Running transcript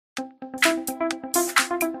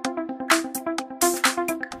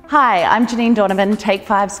Hi, I'm Janine Donovan, Take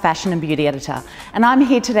 5's fashion and beauty editor, and I'm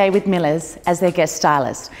here today with Millers as their guest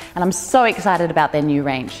stylist, and I'm so excited about their new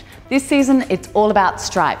range. This season, it's all about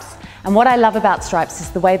stripes, and what I love about stripes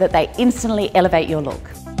is the way that they instantly elevate your look.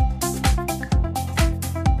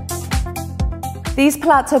 These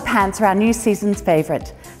palazzo pants are our new season's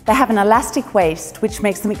favourite. They have an elastic waist, which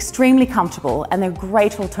makes them extremely comfortable, and they're a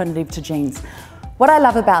great alternative to jeans. What I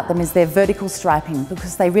love about them is their vertical striping,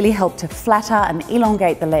 because they really help to flatter and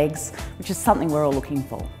elongate the legs, which is something we're all looking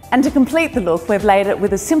for. And to complete the look, we've laid it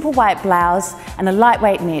with a simple white blouse and a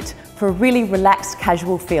lightweight knit for a really relaxed,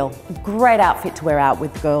 casual feel. A great outfit to wear out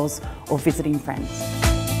with the girls or visiting friends.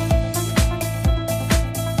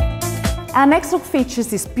 Our next look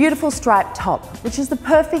features this beautiful striped top, which is the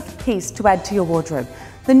perfect piece to add to your wardrobe.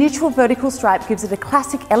 The neutral vertical stripe gives it a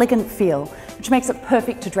classic, elegant feel, which makes it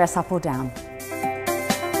perfect to dress up or down.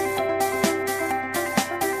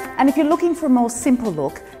 And if you're looking for a more simple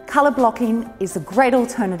look, colour blocking is a great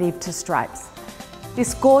alternative to stripes.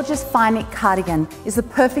 This gorgeous fine knit cardigan is the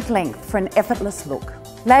perfect length for an effortless look.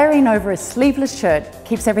 Layering over a sleeveless shirt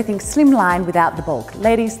keeps everything slimline without the bulk.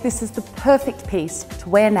 Ladies, this is the perfect piece to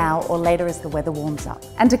wear now or later as the weather warms up.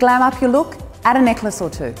 And to glam up your look, add a necklace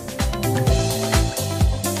or two.